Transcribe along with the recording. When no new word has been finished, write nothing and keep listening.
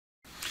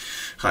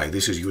Hi,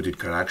 this is Judith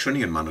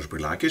Karakshani and Manos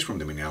Brilakis from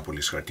the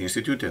Minneapolis Heart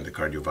Institute and the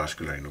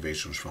Cardiovascular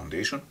Innovations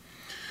Foundation,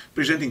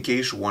 presenting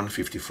case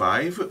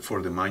 155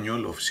 for the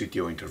Manual of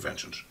CTO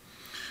Interventions.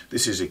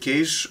 This is a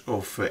case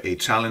of a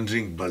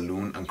challenging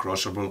balloon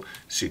uncrossable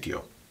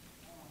CTO.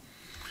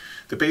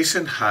 The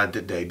patient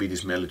had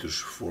diabetes mellitus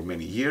for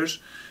many years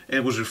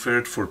and was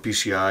referred for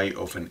PCI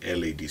of an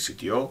LAD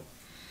CTO.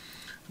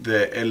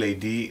 The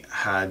LAD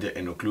had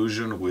an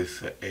occlusion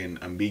with an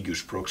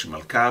ambiguous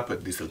proximal cap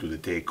distal to the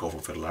takeoff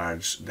of a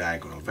large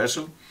diagonal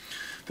vessel.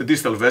 The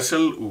distal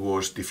vessel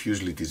was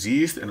diffusely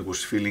diseased and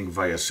was filling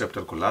via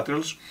septal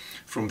collaterals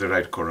from the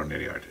right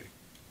coronary artery.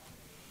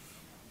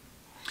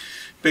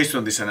 Based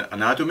on this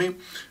anatomy,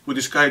 we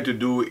decided to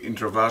do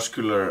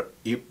intravascular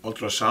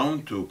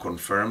ultrasound to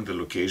confirm the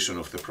location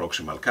of the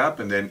proximal cap,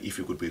 and then if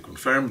it could be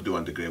confirmed, do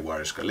Antegrade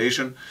wire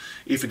escalation.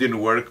 If it didn't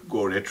work,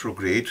 go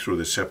retrograde through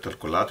the septal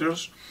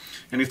collaterals,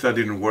 and if that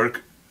didn't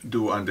work,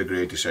 do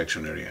Antegrade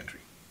dissection and re-entry.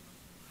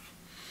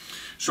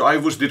 So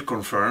IVUS did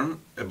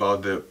confirm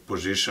about the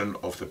position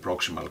of the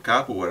proximal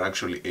cap. We were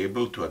actually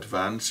able to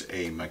advance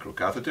a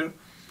microcatheter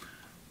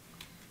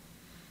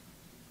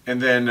and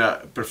then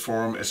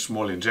perform a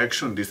small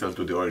injection distal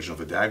to the origin of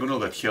the diagonal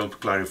that helped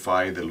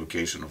clarify the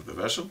location of the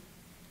vessel.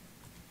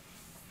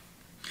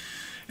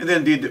 And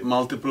then did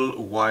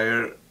multiple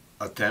wire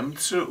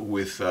attempts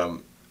with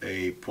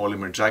a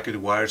polymer jacket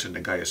wires and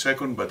a Gaia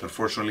second, but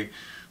unfortunately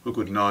we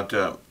could not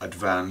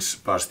advance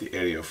past the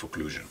area of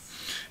occlusion.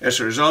 As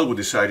a result, we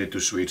decided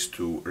to switch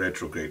to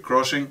retrograde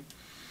crossing.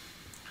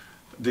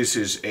 This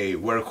is a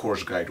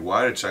workhorse guide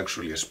wire. It's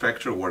actually a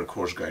Spectre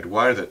workhorse guide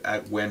wire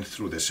that went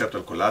through the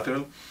septal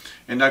collateral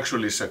and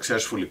actually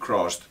successfully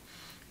crossed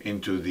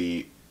into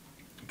the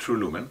true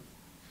lumen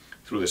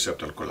through the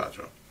septal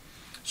collateral.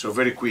 So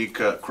very quick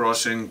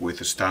crossing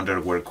with a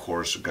standard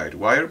workhorse guide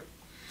wire.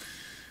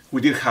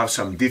 We did have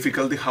some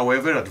difficulty,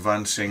 however,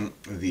 advancing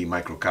the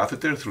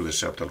microcatheter through the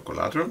septal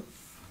collateral.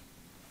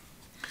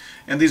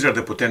 And these are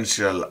the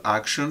potential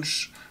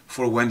actions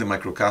for when the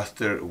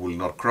microcatheter will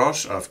not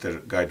cross after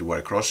guide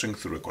wire crossing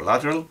through a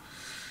collateral.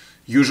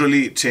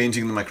 Usually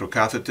changing the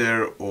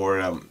microcatheter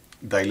or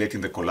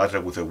dilating the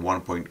collateral with a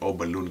 1.0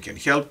 balloon can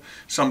help.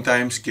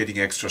 Sometimes getting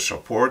extra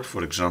support,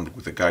 for example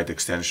with a guide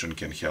extension,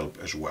 can help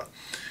as well.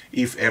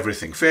 If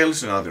everything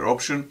fails, another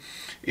option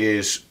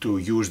is to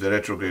use the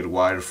retrograde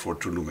wire for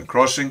true lumen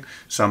crossing,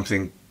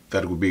 something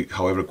that would be,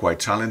 however, quite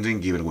challenging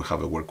given we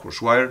have a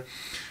workhorse wire.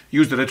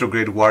 Use the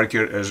retrograde wire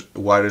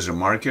as a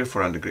marker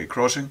for antegrade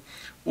crossing,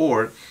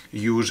 or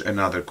use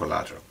another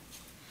collateral.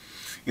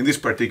 In this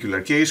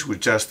particular case, we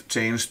just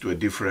changed to a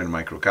different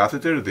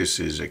microcatheter. This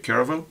is a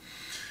Caravel,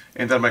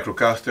 and that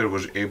microcatheter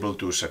was able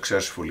to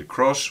successfully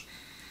cross,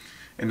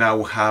 and now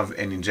we have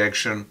an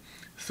injection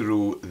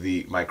through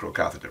the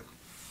microcatheter.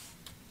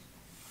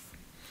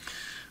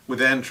 We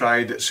then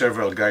tried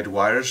several guide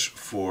wires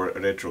for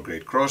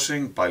retrograde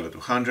crossing, Pilot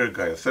 200,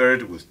 Gaia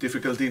third with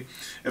difficulty.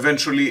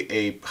 Eventually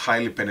a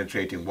highly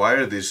penetrating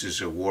wire. This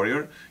is a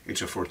Warrior.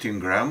 It's a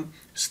 14-gram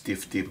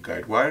stiff tip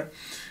guide wire.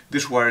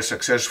 This wire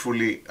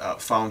successfully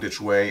found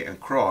its way and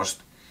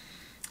crossed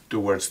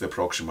towards the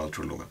proximal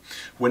true lumen.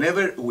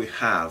 Whenever we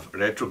have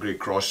retrograde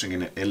crossing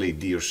in an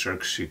LAD or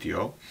circ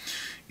CTO,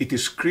 it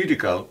is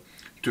critical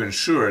to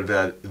ensure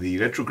that the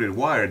retrograde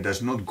wire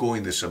does not go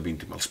in the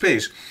subintimal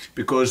space,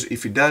 because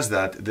if it does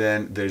that,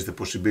 then there is the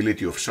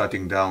possibility of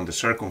shutting down the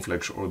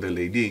circumflex or the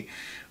LAD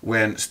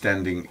when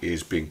stenting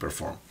is being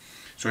performed.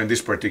 So in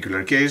this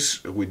particular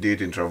case, we did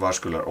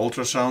intravascular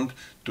ultrasound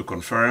to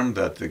confirm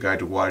that the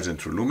guide wire is in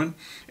true lumen,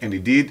 and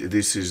indeed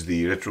this is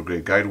the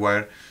retrograde guide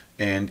wire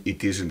and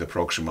it is in the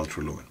proximal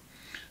true lumen.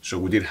 So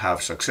we did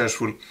have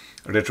successful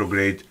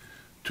retrograde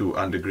to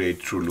antegrade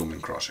true lumen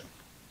crossing.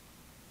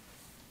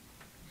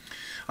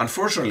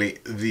 Unfortunately,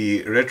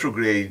 the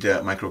retrograde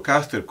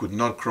microcatheter could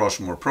not cross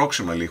more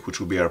proximally, which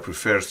would be our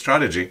preferred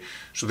strategy,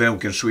 so then we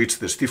can switch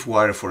the stiff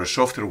wire for a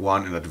softer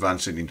one and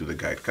advance it into the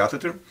guide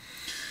catheter.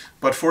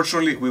 But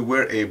fortunately, we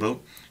were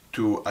able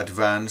to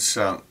advance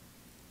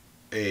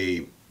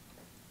a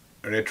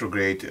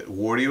retrograde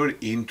Warrior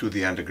into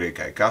the antegrade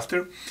guide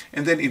catheter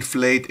and then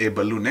inflate a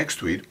balloon next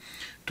to it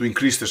to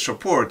increase the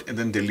support and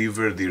then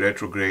deliver the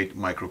retrograde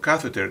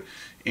microcatheter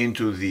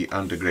into the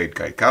antegrade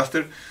guide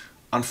catheter.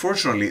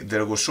 Unfortunately,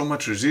 there was so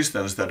much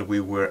resistance that we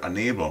were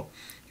unable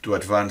to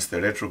advance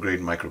the retrograde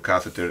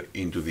microcatheter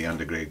into the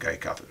antegrade guide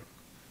catheter.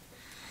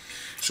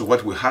 So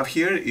what we have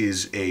here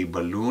is a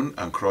balloon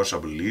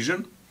uncrossable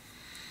lesion.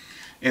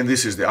 And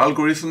this is the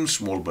algorithm: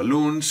 small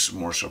balloons,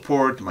 more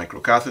support,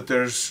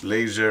 microcatheters,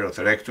 laser,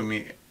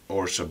 atherectomy,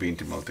 or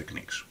subintimal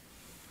techniques.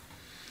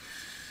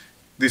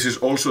 This is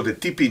also the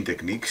tip-in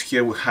techniques.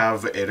 Here we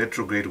have a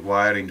retrograde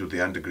wire into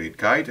the antegrade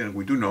guide, and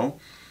we do know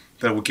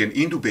that we can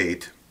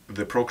intubate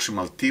the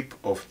proximal tip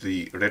of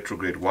the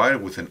retrograde wire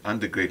with an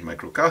antegrade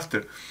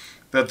microcatheter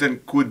that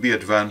then could be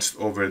advanced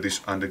over this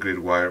antegrade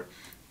wire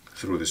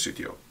through the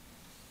CTO.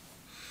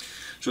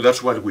 So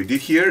that's what we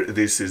did here.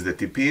 This is the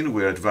tip-in.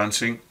 We're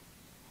advancing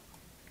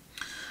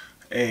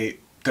a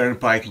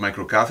turnpike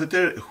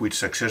microcatheter which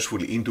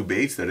successfully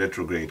intubates the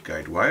retrograde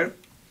guide wire.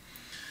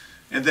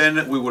 And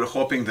then we were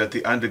hoping that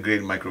the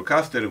Antegrade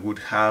microcatheter would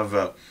have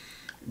a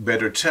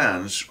better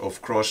chance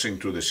of crossing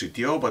to the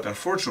CTO, but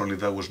unfortunately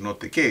that was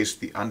not the case.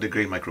 The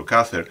Antegrade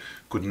microcatheter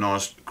could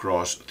not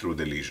cross through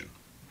the lesion.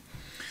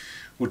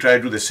 We tried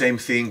to do the same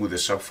thing with the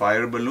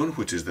Sapphire balloon,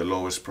 which is the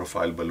lowest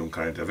profile balloon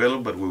currently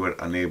available, but we were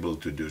unable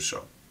to do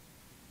so.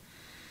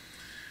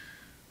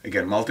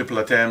 Again, multiple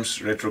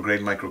attempts, retrograde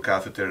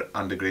microcatheter,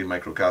 Antegrade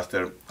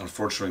microcatheter.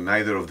 Unfortunately,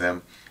 neither of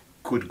them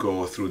could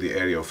go through the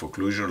area of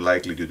occlusion,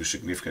 likely due to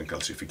significant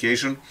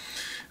calcification.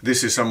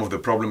 This is some of the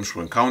problems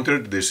we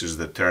encountered. This is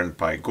the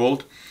turnpike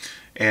gold.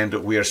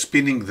 And we are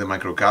spinning the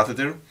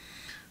microcatheter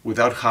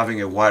without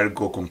having a wire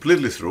go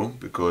completely through,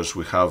 because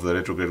we have the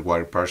retrograde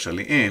wire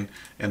partially in,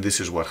 and this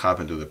is what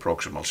happened to the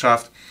proximal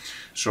shaft.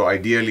 So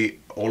ideally,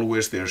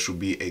 always there should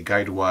be a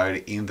guide wire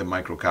in the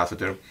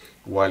microcatheter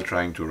while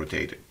trying to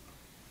rotate it.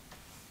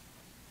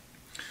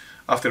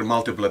 After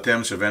multiple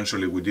attempts,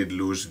 eventually we did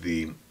lose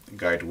the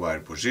guide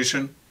wire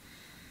position.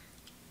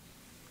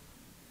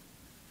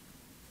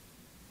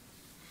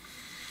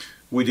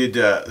 We did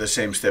the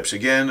same steps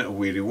again.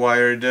 We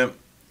rewired,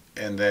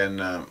 and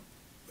then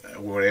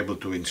we were able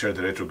to insert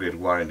the retrograde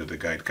wire into the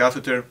guide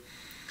catheter.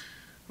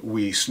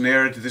 We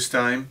snared this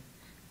time,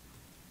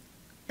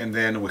 and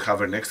then we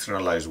have an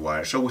externalized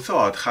wire. So we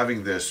thought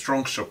having the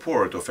strong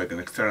support of an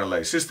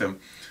externalized system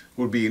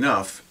would be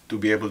enough to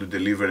be able to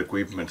deliver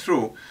equipment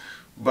through.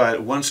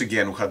 But once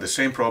again, we had the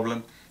same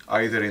problem,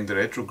 either in the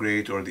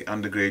retrograde or the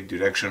Antegrade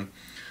direction.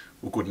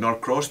 We could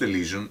not cross the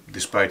lesion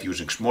despite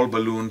using small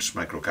balloons,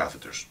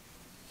 microcatheters.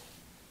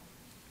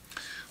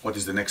 What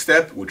is the next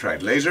step? We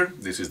tried laser.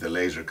 This is the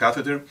laser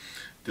catheter.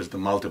 There's the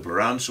multiple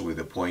runs with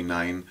a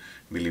 0.9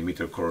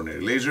 millimeter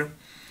coronary laser.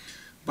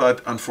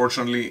 But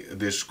unfortunately,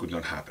 this could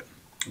not happen.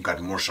 We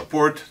got more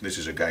support. This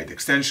is a guide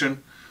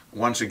extension.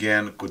 Once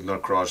again, could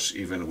not cross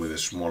even with a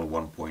small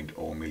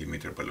 1.0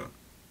 millimeter balloon.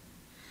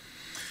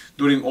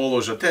 During all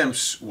those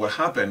attempts, what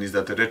happened is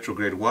that the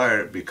retrograde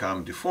wire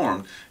became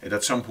deformed, and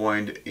at some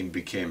point it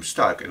became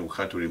stuck, and we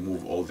had to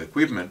remove all the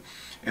equipment.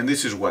 And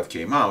this is what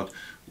came out.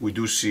 We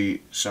do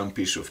see some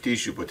piece of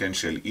tissue,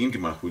 potentially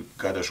intima, which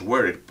got us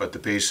worried, but the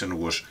patient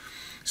was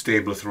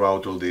stable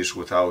throughout all this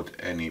without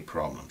any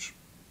problems.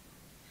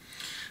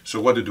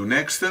 So what to do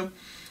next?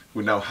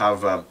 We now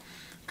have a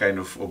kind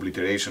of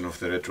obliteration of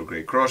the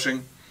retrograde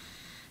crossing.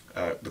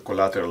 The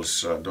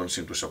collaterals don't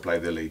seem to supply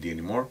the LAD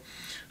anymore.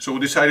 So we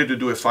decided to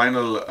do a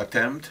final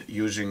attempt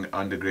using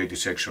Antegrade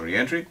dissection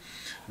reentry.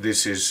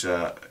 This is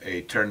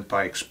a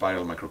turnpike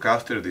spiral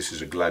microcatheter. This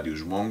is a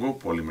Gladius Mongo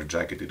polymer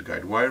jacketed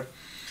guide wire.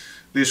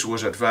 This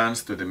was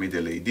advanced to the mid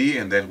LAD,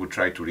 and then we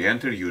tried to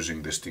reenter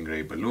using the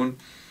Stingray balloon,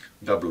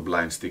 double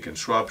blind stick and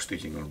swap,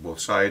 sticking on both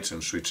sides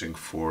and switching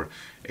for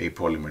a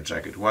polymer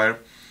jacket wire.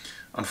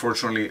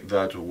 Unfortunately,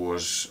 that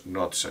was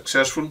not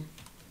successful.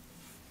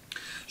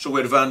 So we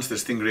advanced the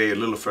Stingray a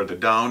little further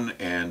down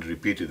and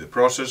repeated the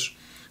process.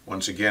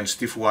 Once again,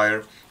 stiff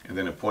wire and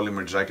then a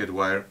polymer jacket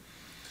wire.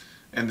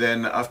 And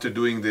then after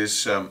doing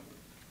this,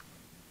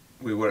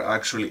 we were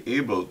actually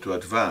able to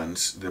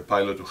advance the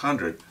Pilot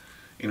 200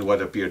 in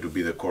what appeared to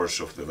be the course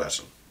of the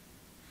vessel.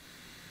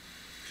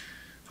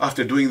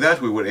 After doing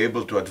that, we were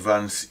able to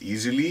advance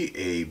easily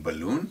a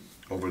balloon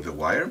over the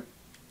wire,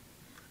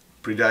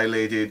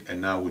 pre-dilated,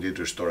 and now we did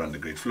restore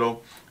Antegrade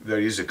flow. There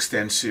is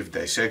extensive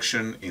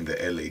dissection in the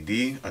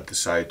LAD at the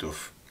site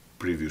of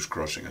previous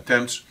crossing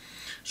attempts.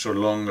 So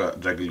long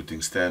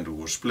drug-eluting stent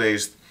was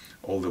placed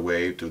all the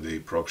way to the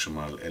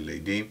proximal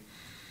LAD.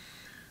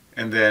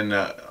 And then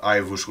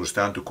IVUS was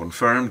done to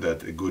confirm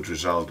that a good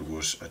result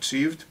was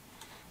achieved.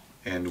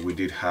 And we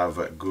did have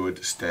a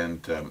good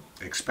stent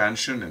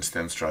expansion and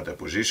stent strata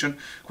position,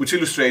 which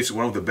illustrates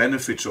one of the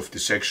benefits of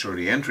dissection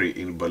reentry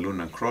in balloon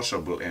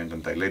uncrossable and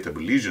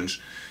undilatable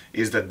lesions,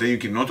 is that they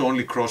can not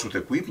only cross with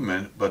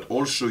equipment, but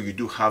also you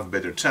do have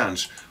better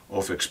chance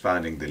of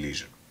expanding the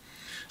lesion.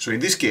 So in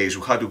this case,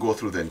 we had to go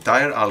through the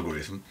entire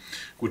algorithm.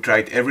 We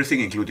tried everything,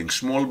 including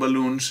small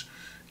balloons,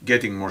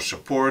 getting more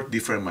support,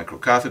 different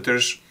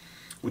microcatheters.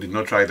 We did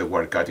not try the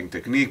wire cutting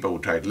technique, but we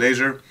tried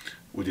laser.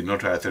 We did not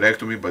try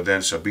atherectomy, but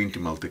then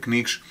subintimal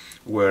techniques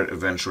were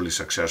eventually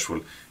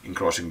successful in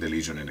crossing the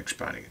lesion and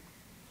expanding it.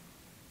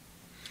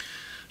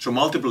 So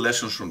multiple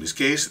lessons from this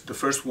case. The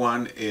first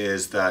one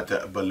is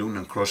that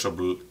balloon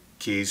uncrossable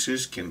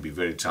cases can be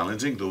very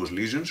challenging, those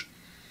lesions.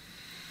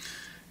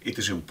 It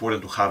is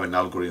important to have an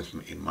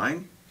algorithm in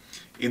mind.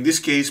 In this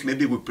case,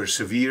 maybe we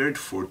persevered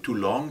for too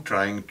long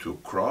trying to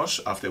cross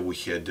after we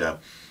had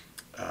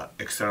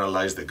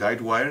externalized the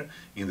guide wire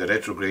in the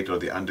retrograde or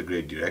the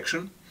Antegrade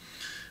direction.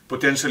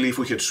 Potentially, if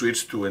we had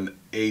switched to an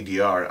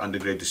ADR,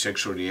 Antegrade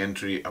dissection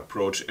reentry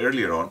approach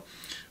earlier on,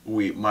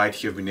 we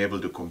might have been able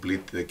to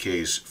complete the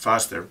case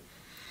faster.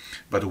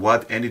 But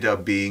what ended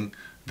up being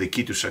the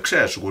key to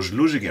success was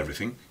losing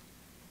everything,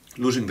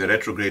 losing the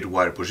retrograde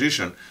wire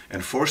position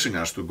and forcing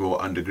us to go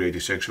Antegrade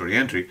dissection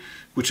reentry,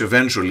 which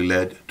eventually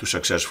led to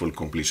successful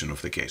completion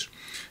of the case.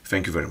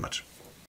 Thank you very much.